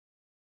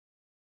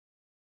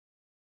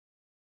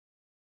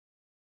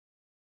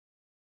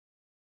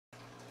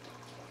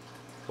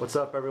What's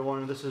up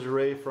everyone, this is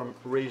Ray from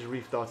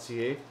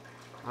reef.ca.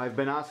 I've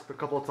been asked a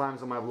couple of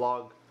times on my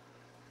blog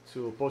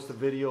to post a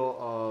video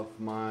of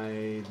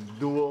my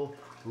dual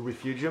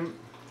refugium,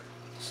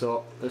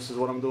 so this is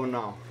what I'm doing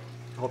now.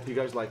 Hope you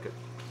guys like it.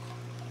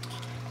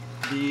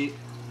 The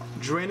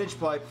drainage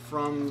pipe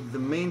from the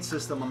main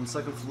system on the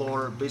second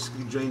floor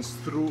basically drains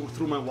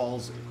through my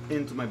walls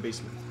into my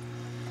basement.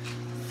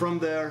 From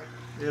there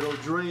it'll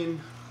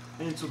drain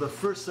into the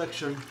first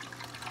section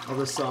of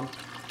the sump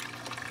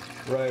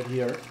right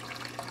here.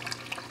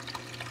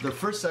 The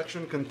first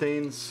section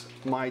contains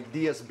my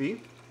DSB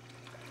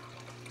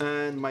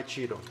and my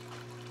cheato.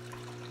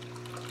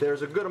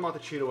 There's a good amount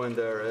of cheato in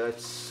there. I'd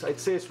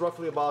say it's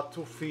roughly about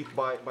 2 feet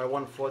by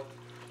 1 foot.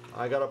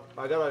 I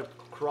gotta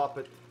crop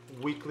it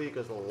weekly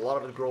because a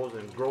lot of it grows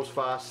and it grows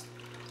fast.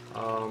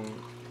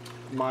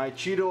 My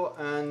cheato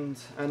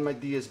and my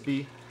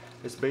DSB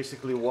is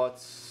basically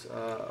what's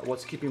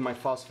keeping my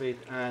phosphate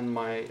and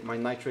my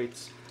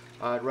nitrates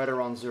right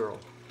around zero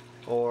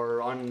or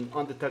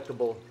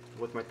undetectable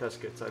with my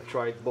test kits. I've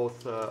tried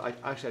both. I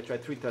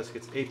tried 3 test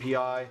kits: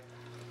 API,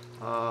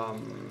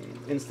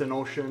 Instant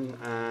Ocean,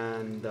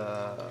 and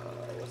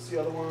what's the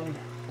other one?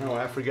 Oh,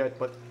 I forget.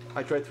 But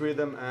I tried 3 of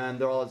them, and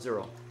they're all at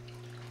zero.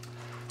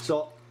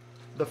 So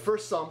the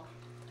first sump,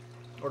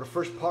 or the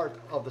first part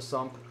of the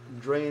sump,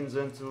 drains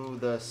into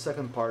the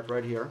second part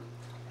right here.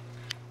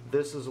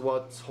 This is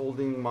what's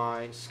holding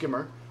my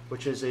skimmer,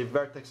 which is a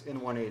Vertex in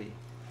 180.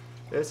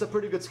 It's a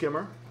pretty good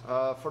skimmer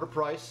for the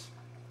price.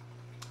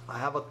 I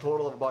have a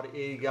total of about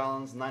 80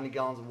 gallons, 90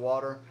 gallons of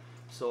water,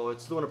 so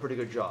it's doing a pretty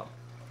good job.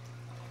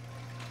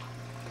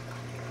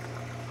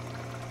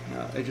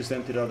 It just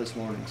emptied out this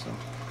morning. So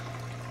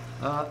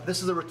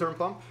this is a return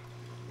pump.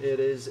 It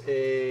is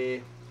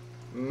a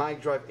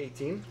Mag Drive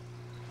 18.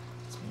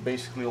 It's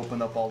basically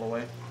opened up all the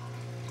way.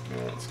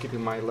 It's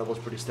keeping my levels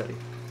pretty steady.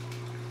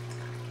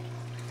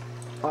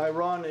 I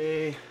run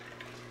a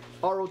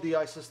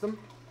RODI system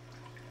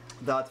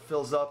that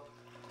fills up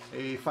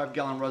a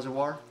 5-gallon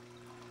reservoir,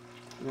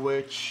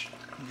 which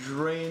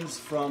drains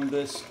from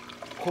this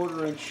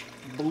 1/4-inch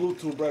blue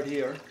tube right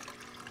here.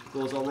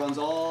 Runs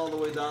all the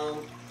way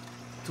down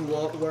to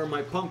where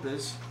my pump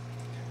is,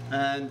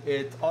 and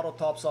it auto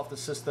tops off the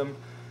system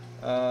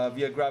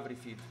via gravity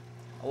feed.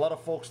 A lot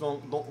of folks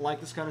don't like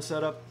this kind of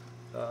setup.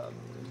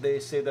 They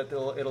say that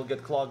it'll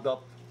get clogged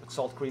up with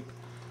salt creep.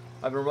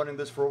 I've been running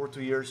this for over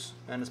 2 years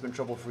and it's been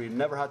trouble free.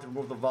 Never had to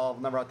remove the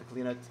valve, never had to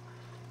clean it.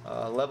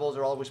 Levels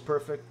are always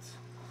perfect,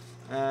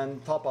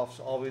 and top offs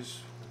always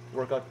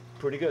work out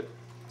pretty good.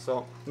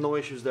 So no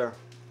issues there.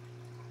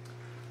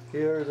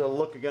 Here's a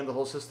look again at the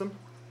whole system.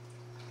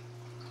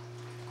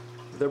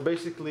 They're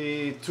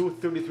basically 2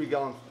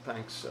 33-gallon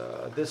tanks.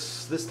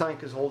 This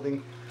tank is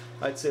holding,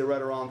 I'd say,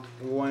 right around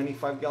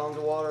 25 gallons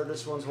of water.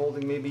 This one's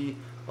holding maybe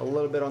a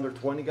little bit under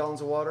 20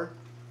 gallons of water.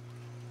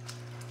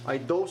 I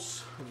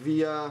dose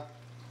via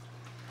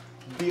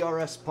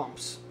BRS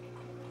pumps.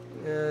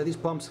 These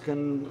pumps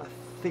can, I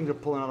think they're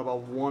pulling out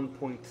about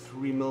 1.3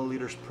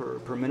 milliliters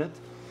per minute.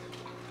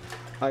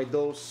 I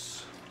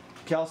dose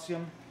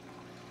calcium,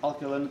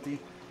 alkalinity,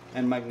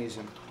 and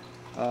magnesium.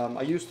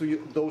 I used to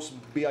dose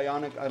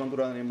Bionic. I don't do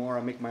that anymore.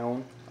 I make my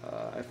own.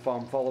 If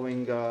I'm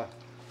following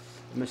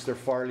Mr.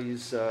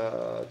 Farley's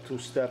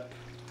two-step,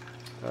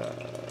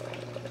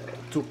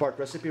 two-part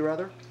recipe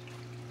rather.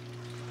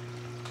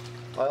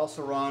 I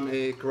also run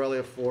a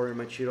Corellia 4 in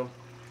my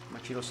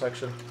cheato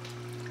section.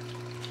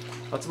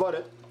 That's about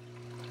it.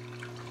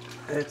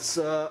 It's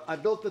I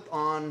built it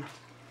on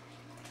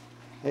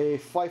a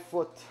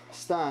 5-foot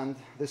stand.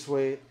 This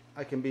way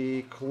I can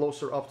be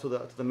closer up to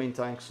the main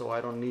tank, so I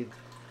don't need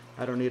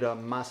a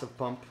massive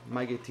pump.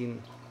 Mag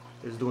 18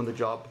 is doing the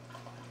job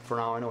for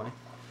now anyway.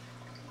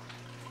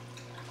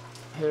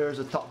 Here's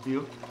a top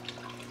view.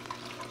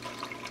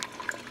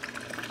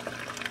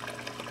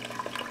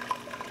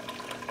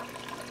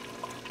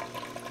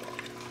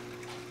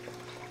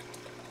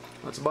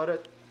 That's about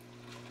it.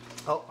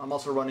 Oh, I'm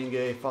also running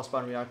a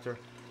phosphine reactor.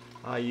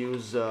 I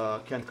use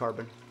Kent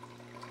carbon.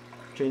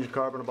 Change the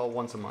carbon about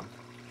once a month.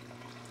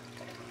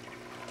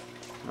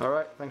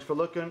 Alright, thanks for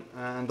looking,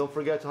 and don't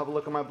forget to have a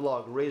look at my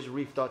blog,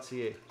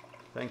 reef.ca.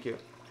 Thank you.